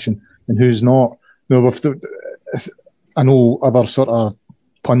retrospective action and who's not. I know other sort of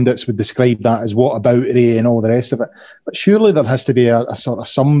pundits would describe that as what about Ray and all the rest of it, but surely there has to be a sort of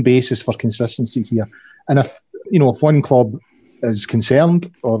some basis for consistency here. And if one club is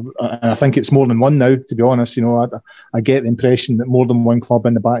concerned, and I think it's more than one now, to be honest, I get the impression that more than one club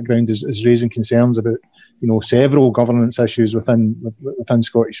in the background is raising concerns about several governance issues within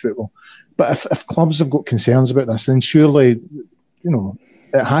Scottish football. But if clubs have got concerns about this, then surely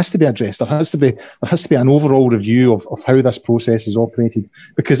it has to be addressed. There has to be an overall review of how this process is operated,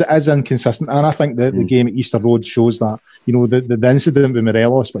 because it is inconsistent. And I think the game at Easter Road shows that. The incident with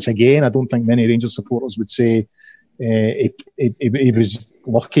Morelos, which again I don't think many Rangers supporters would say he was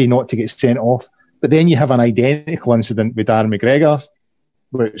lucky not to get sent off. But then you have an identical incident with Darren McGregor,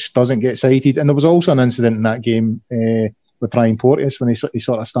 which doesn't get cited. And there was also an incident in that game with Ryan Porteous when he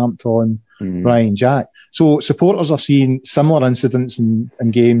sort of stamped on Ryan Jack. So supporters are seeing similar incidents in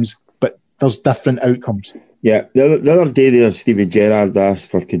games, but there's different outcomes. Yeah, the other day there, Stephen Gerrard asked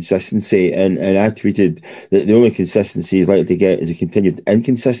for consistency, and I tweeted that the only consistency he's likely to get is a continued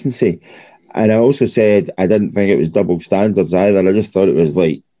inconsistency. And I also said I didn't think it was double standards either. I just thought it was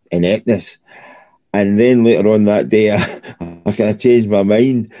like ineptness. And then later on that day, I kind of changed my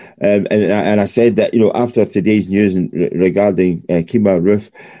mind, and I said that after today's news regarding Kemar Roof,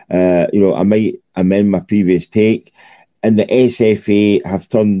 I might amend my previous take, and the SFA have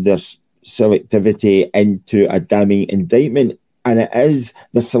turned their selectivity into a damning indictment, and it is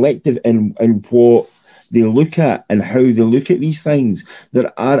the selective in what they look at and how they look at these things.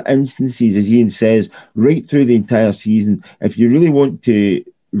 There are instances, as Ian says, right through the entire season. If you really want to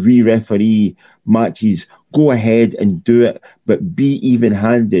re-referee matches, go ahead and do it, but be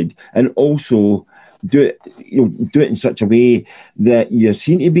even-handed, and also do it in such a way that you're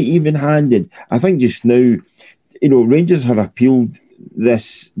seen to be even-handed. I think just now, Rangers have appealed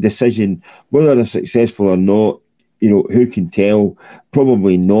this decision, whether they're successful or not. Who can tell?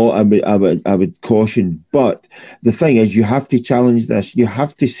 Probably not. I would caution. But the thing is, you have to challenge this. You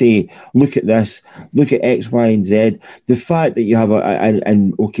have to say, look at this, look at X, Y, and Z. The fact that you have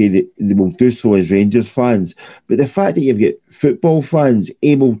they will do so as Rangers fans, but the fact that you've got football fans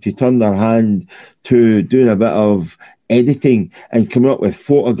able to turn their hand to doing a bit of editing and coming up with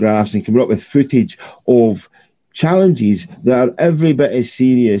photographs and coming up with footage of challenges that are every bit as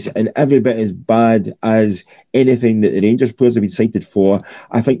serious and every bit as bad as anything that the Rangers players have been cited for,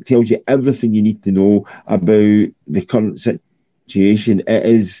 I think tells you everything you need to know about the current situation.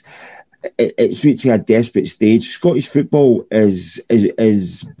 It's reaching a desperate stage. Scottish football is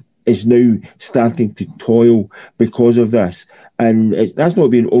now starting to toil because of this. And that's not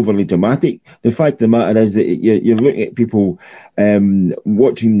being overly dramatic. The fact of the matter is that you're looking at people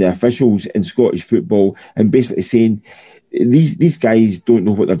watching the officials in Scottish football and basically saying, these guys don't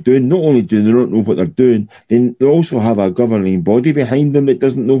know what they're doing. Not only do they not know what they're doing, then they also have a governing body behind them that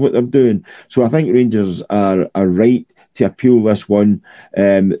doesn't know what they're doing. So I think Rangers are right to appeal this one.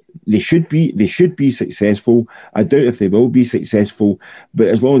 They should be successful. I doubt if they will be successful, but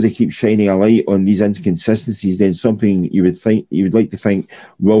as long as they keep shining a light on these inconsistencies, then something you would like to think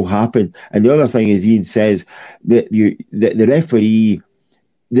will happen. And the other thing is, Ian says that the referee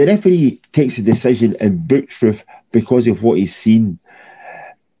takes a decision and books Roof because of what he's seen.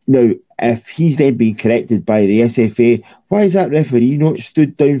 Now, if he's then being corrected by the SFA, why is that referee not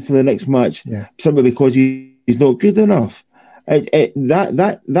stood down for the next match? Yeah. Simply because he's not good enough. That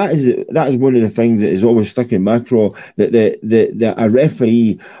is one of the things that is always stuck in my craw, that a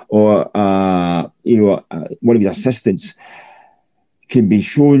referee or one of his assistants can be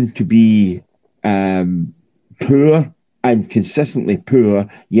shown to be poor and consistently poor,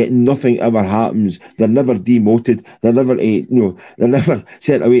 yet nothing ever happens. They're never demoted. They're never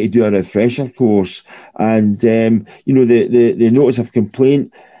sent away to do a refresher course. And the notice of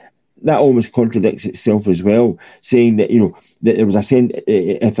complaint, that almost contradicts itself as well, saying that, that there was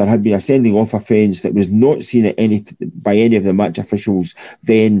if there had been a sending off offence that was not seen by any of the match officials,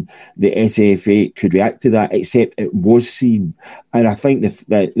 then the SAFA could react to that, except it was seen. And I think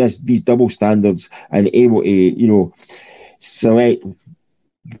that these double standards and able to, select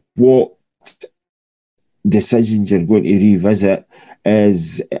what decisions you're going to revisit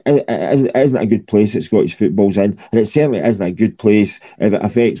isn't a good place that Scottish football's in, and it certainly isn't a good place if it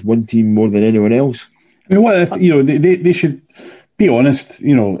affects one team more than anyone else. I mean, what if they should be honest?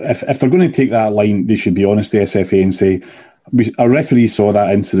 If they're going to take that line, they should be honest to SFA and say, a referee saw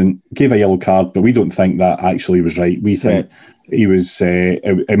that incident, gave a yellow card, but we don't think that actually was right. We think he was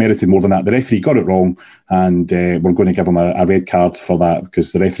merited more than that. The referee got it wrong, and we're going to give him a red card for that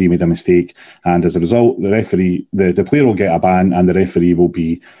because the referee made a mistake. And as a result, the referee, the player will get a ban, and the referee will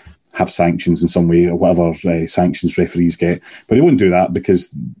have sanctions in some way, or whatever sanctions referees get. But they won't do that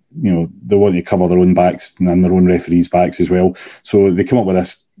because they want to cover their own backs and their own referees' backs as well. So they come up with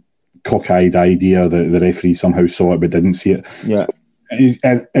this cockeyed idea that the referee somehow saw it but didn't see it. Yeah,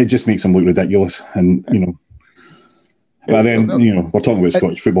 so it just makes them look ridiculous, and But then we're talking about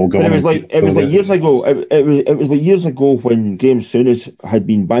Scottish football governance. It was like years ago. It was like years ago when Graham Souness had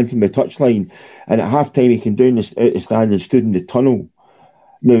been banned from the touchline, and at half time he came down out the stand and stood in the tunnel.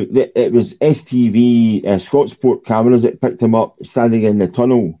 Now it was STV, Scott Sport cameras that picked him up standing in the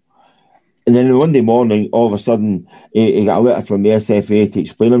tunnel. And then on Monday morning, all of a sudden, he got a letter from the SFA to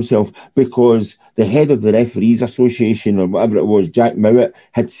explain himself because the head of the Referees Association, or whatever it was, Jack Mowat,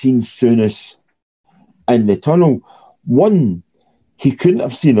 had seen Souness in the tunnel. One, he couldn't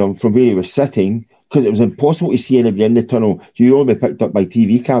have seen him from where he was sitting because it was impossible to see anybody in the tunnel. You only picked up by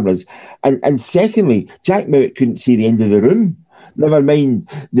TV cameras. And secondly, Jack Mowat couldn't see the end of the room. Never mind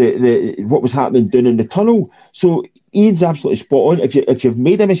what was happening down in the tunnel. So Ian's absolutely spot on. If you've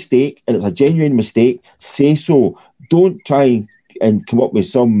made a mistake and it's a genuine mistake, say so. Don't try and come up with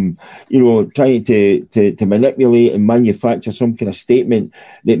some, trying to manipulate and manufacture some kind of statement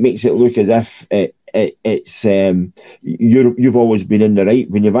that makes it look as if it's you've always been in the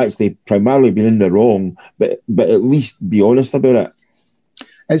right when you've actually primarily been in the wrong. But at least be honest about it.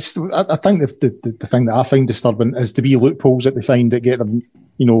 I think the thing that I find disturbing is the wee loopholes that they find that get them,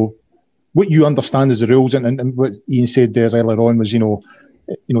 what you understand as the rules, and what Ian said there earlier on was, the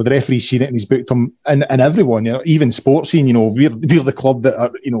referee's seen it and he's booked him, and everyone, even sports scene, we're the club that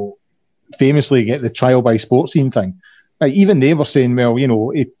are, famously get the trial by sports scene thing. Like, even they were saying, well,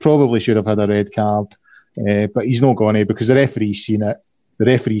 he probably should have had a red card, but he's not going to because the referee's seen it. The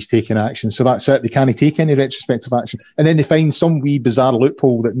referee's taking action, so that's it. They can't take any retrospective action, and then they find some wee bizarre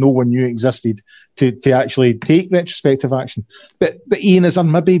loophole that no one knew existed to actually take retrospective action. But Ian, is there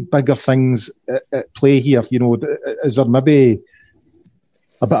maybe bigger things at play here? Is there maybe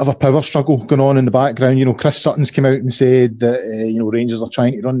a bit of a power struggle going on in the background? Chris Sutton's come out and said that Rangers are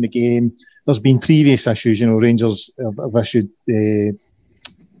trying to run the game. There's been previous issues. Rangers have issued they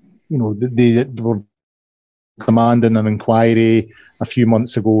were demanding an inquiry a few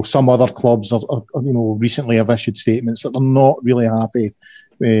months ago. Some other clubs are recently have issued statements that they're not really happy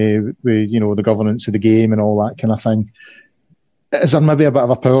with the governance of the game and all that kind of thing. Is there maybe a bit of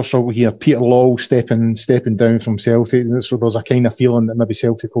a power struggle here? Peter Law stepping down from Celtic, so there's a kind of feeling that maybe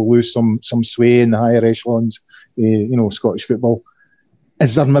Celtic will lose some sway in the higher echelons, Scottish football.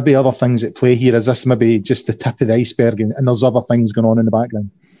 Is there maybe other things at play here? Is this maybe just the tip of the iceberg and there's other things going on in the background?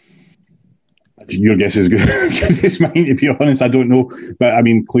 Your guess is good as mine, to be honest. I don't know. But I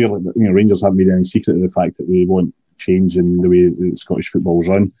mean, clearly, Rangers haven't made any secret of the fact that they want change in the way that Scottish football's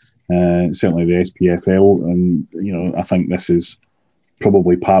run. Certainly the SPFL. And, I think this is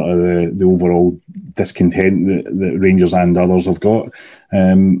probably part of the overall discontent that Rangers and others have got.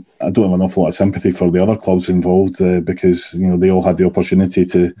 I don't have an awful lot of sympathy for the other clubs involved because, they all had the opportunity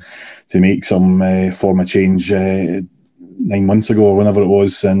to make some form of change 9 months ago or whenever it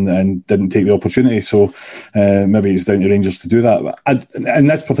was and didn't take the opportunity. So maybe it's down to Rangers to do that. But in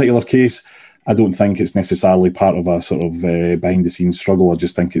this particular case, I don't think it's necessarily part of a sort of behind the scenes struggle. I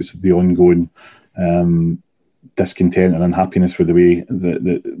just think it's the ongoing discontent and unhappiness with the way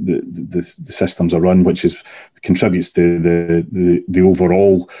the systems are run, which contributes to the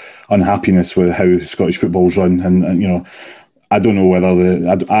overall unhappiness with how Scottish football's run. And I don't know whether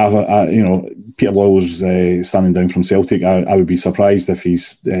Peter Law's standing down from Celtic. I would be surprised if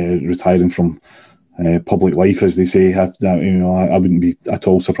he's retiring from public life, as they say. I wouldn't be at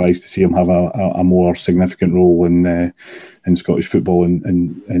all surprised to see him have a more significant role in Scottish football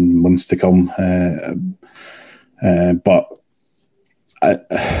in months to come. But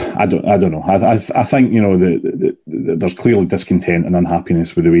I don't know. I think, you know, there's clearly discontent and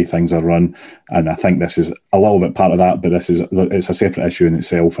unhappiness with the way things are run, and I think this is a little bit part of that. But it's a separate issue in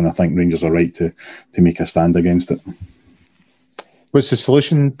itself, and I think Rangers are right to make a stand against it. What's the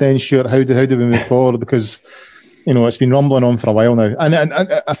solution then, Stuart? How do we move forward? Because, you know, it's been rumbling on for a while now, and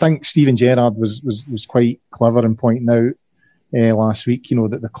I think Stephen Gerrard was quite clever in pointing out last week, you know,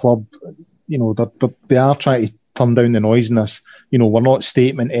 that the club, you know, they are trying to turn down the noise in this. You know, we're not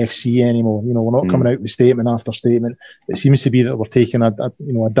statement FC anymore. You know, we're not coming out with statement after statement. It seems to be that we're taking a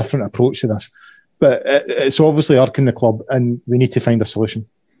different approach to this. But it's obviously irking the club, and we need to find a solution.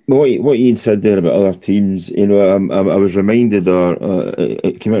 Well, what Ian said there about other teams, you know, I was reminded, or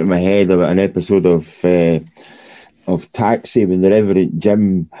it came out of my head about an episode of Taxi, when the Reverend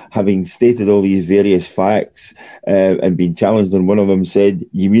Jim, having stated all these various facts and been challenged on one of them, said,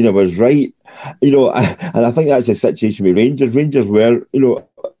 "You mean I was right?" You know, and I think that's the situation with Rangers. Rangers were, you know,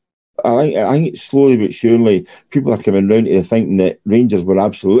 I think slowly but surely people are coming round to thinking that Rangers were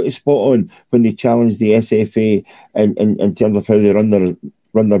absolutely spot on when they challenged the SFA in terms of how they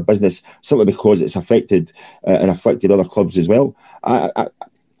run their business, simply because it's affected and affected other clubs as well. I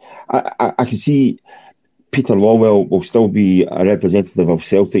can see Peter Lawwell will still be a representative of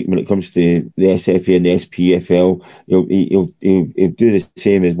Celtic when it comes to the SFA and the SPFL. He'll do the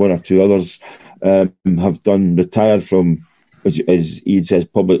same as one or two others have done, retired from, as Ian says,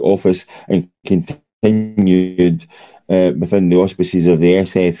 public office, and continued within the auspices of the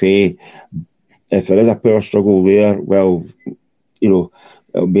SFA. If there is a power struggle there, well, you know,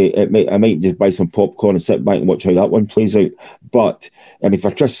 I might just buy some popcorn and sit back and watch how that one plays out. But I mean,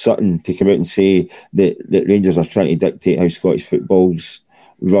 for Chris Sutton to come out and say that Rangers are trying to dictate how Scottish football's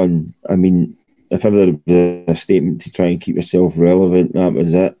run, I mean, if ever there was a statement to try and keep yourself relevant, that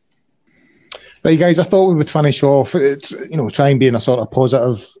was it. Right, guys, I thought we would finish off, try and be in a sort of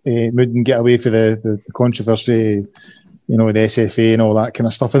positive mood and get away from the controversy, you know, with the SFA and all that kind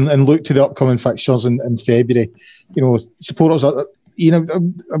of stuff, and look to the upcoming fixtures in February. You know, supporters are, you know,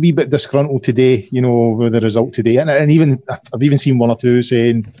 a wee bit disgruntled today, you know, with the result today. And even I've even seen one or two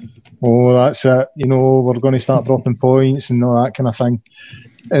saying, "Oh, that's it, you know, we're going to start dropping points," and all that kind of thing.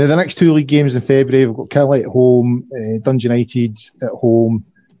 The next two league games in February, we've got Killie at home, Dundee United at home.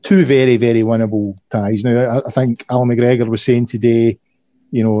 Two very, very winnable ties. Now, I think Alan McGregor was saying today,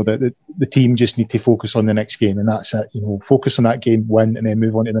 you know, that the team just need to focus on the next game, and that's it. You know, focus on that game, win, and then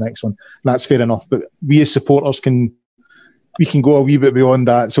move on to the next one. And that's fair enough. But we as supporters can go a wee bit beyond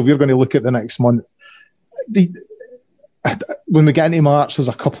that. So we're going to look at the next month. When we get into March, there's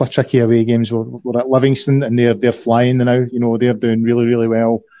a couple of tricky away games. We're at Livingston, and they're flying now. You know, they're doing really, really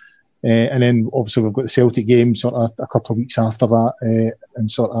well. And then obviously we've got the Celtic game sort of a couple of weeks after that,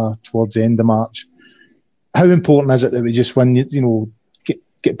 and sort of towards the end of March. How important is it that we just win, you know,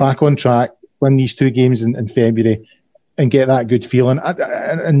 get back on track, win these two games in February, and get that good feeling?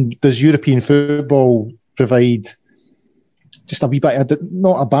 And does European football provide just a wee bit of,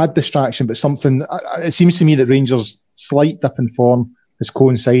 not a bad distraction, but something? It seems to me that Rangers' slight dip in form has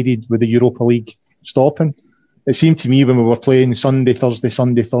coincided with the Europa League stopping. It seemed to me when we were playing Sunday,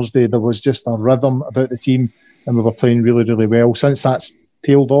 Thursday, there was just a rhythm about the team, and we were playing really, really well. Since that's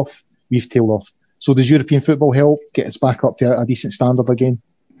tailed off, we've tailed off. So does European football help get us back up to a decent standard again?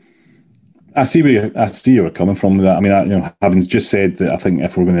 I see where you're coming from with that. I mean, having just said that, I think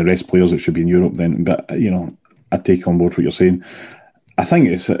if we're going to rest players, it should be in Europe then. But, you know, I take on board what you're saying. I think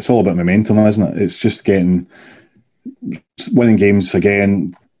it's all about momentum, isn't it? It's just winning games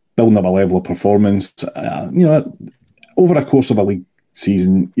again, building up a level of performance. You know, over a course of a league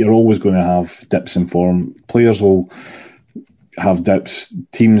season, you're always going to have dips in form. Players will have dips,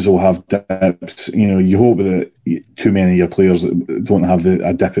 teams will have dips. You know, you hope that too many of your players don't have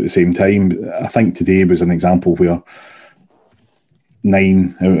a dip at the same time. I think today was an example where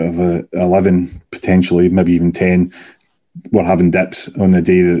 9 out of 11, potentially, maybe even 10, were having dips on the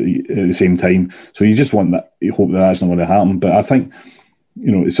day at the same time. So you just want that, you hope that that's not going to happen. But I think,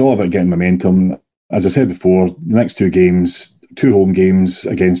 you know, it's all about getting momentum. As I said before, the next two games, 2 home games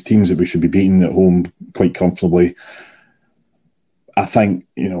against teams that we should be beating at home quite comfortably. I think,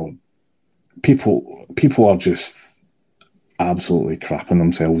 you know, people are just absolutely crapping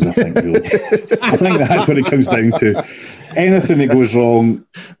themselves, I think, really. I think that's what it comes down to. Anything that goes wrong,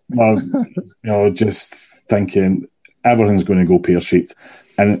 well, you know, just thinking everything's going to go pear-shaped.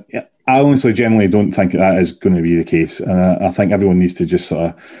 And I honestly generally don't think that is going to be the case. And I think everyone needs to just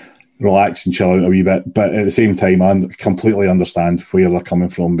sort of relax and chill out a wee bit. But at the same time, I completely understand where they're coming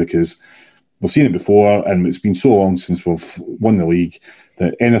from, because we've seen it before, and it's been so long since we've won the league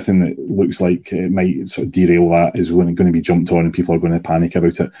that anything that looks like it might sort of derail that is going to be jumped on, and people are going to panic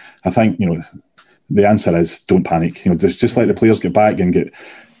about it. I think, the answer is don't panic. Just let the players get back and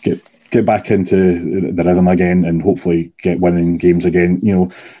get back into the rhythm again, and hopefully get winning games again.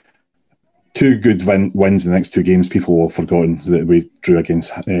 Two good wins in the next two games. People will have forgotten that we drew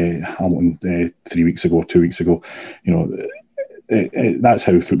against Hamilton 3 weeks ago, 2 weeks ago. That's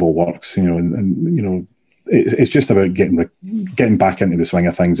how football works. It's just about getting back into the swing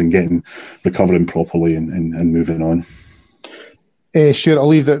of things and recovering properly and moving on. Sure, I'll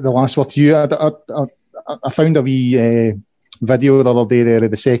leave the last word to you. I found a wee video the other day there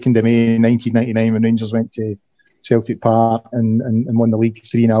of the 2nd of May 1999 when Rangers went to Celtic Park and won the league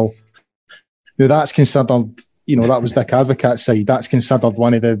 3-0. Now that's considered, that was Dick Advocaat's side. That's considered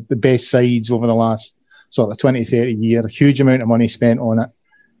one of the best sides over the last sort of 20, 30 years. A huge amount of money spent on it.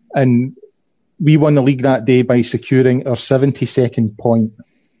 And we won the league that day by securing our 72nd point.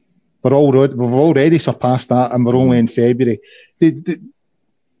 We've already surpassed that, and we're only in February. The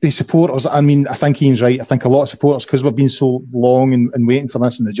supporters, I think Ian's right. I think a lot of supporters, because we've been so long and waiting for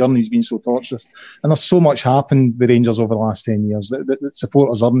this, and the journey's been so torturous, and there's so much happened with Rangers over the last 10 years that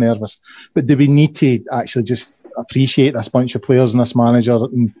supporters are nervous. But do we need to actually just appreciate this bunch of players and this manager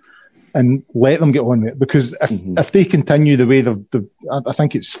and let them get on with it? Because if they continue the way I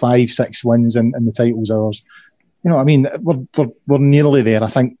think it's 5-6 wins and the title's ours. We're nearly there. I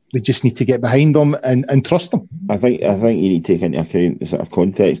think we just need to get behind them and trust them. I think you need to take into account the sort of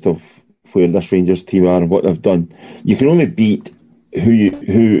context of where this Rangers team are and what they've done. You can only beat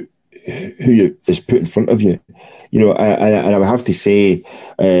who is put in front of you. And I would have to say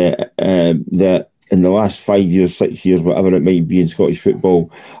that in the last 5 years, 6 years, whatever it might be in Scottish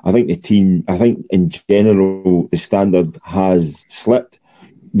football, I think in general the standard has slipped.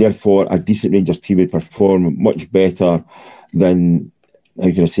 Therefore, a decent Rangers team would perform much better than,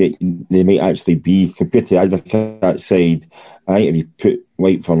 how can I say it, they might actually be. Compared to the Advocaat side, I think if you put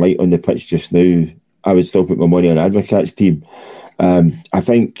light for light on the pitch just now, I would still put my money on Advocaat's team. I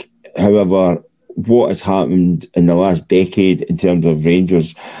think, however, what has happened in the last decade in terms of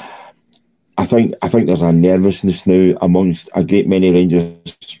Rangers, I think there's a nervousness now amongst a great many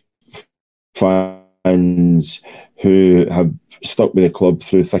Rangers fans who have stuck with the club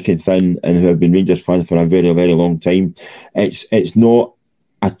through thick and thin and who have been Rangers fans for a very, very long time. It's not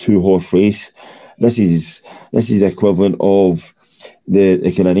a 2-horse race. This is the equivalent of the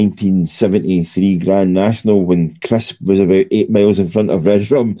kind of 1973 Grand National when Crisp was about 8 miles in front of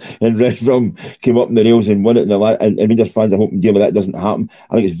Redrum, and Redrum came up in the rails and won it. And Rangers fans are hoping deal with that doesn't happen.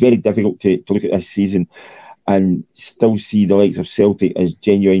 I think it's very difficult to look at this season and still see the likes of Celtic as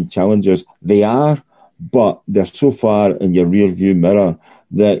genuine challengers. They are, but they're so far in your rear view mirror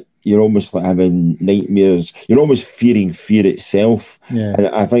that you're almost like having nightmares. You're almost fearing fear itself. Yeah. And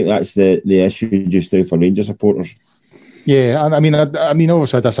I think that's the issue just now for Rangers supporters. Yeah, and I mean,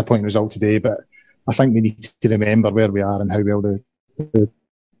 obviously a disappointing result today, but I think we need to remember where we are and how well the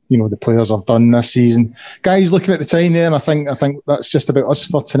players have done this season. Guys, looking at the time there, and I think that's just about us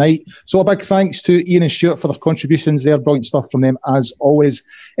for tonight. So a big thanks to Ian and Stuart for their contributions there. Brilliant stuff from them as always.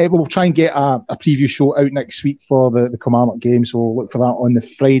 We'll try and get a preview show out next week for the Kilmarnock game, so we'll look for that on the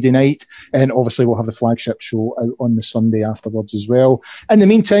Friday night, and obviously we'll have the flagship show out on the Sunday afterwards as well. In the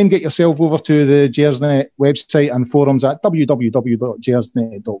meantime, get yourself over to the Gersnet website and forums at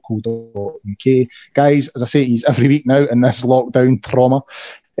www.gersnet.co.uk. Guys, as I say, he's every week now in this lockdown trauma.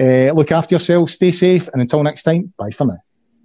 Look after yourselves, stay safe, and until next time, bye for now.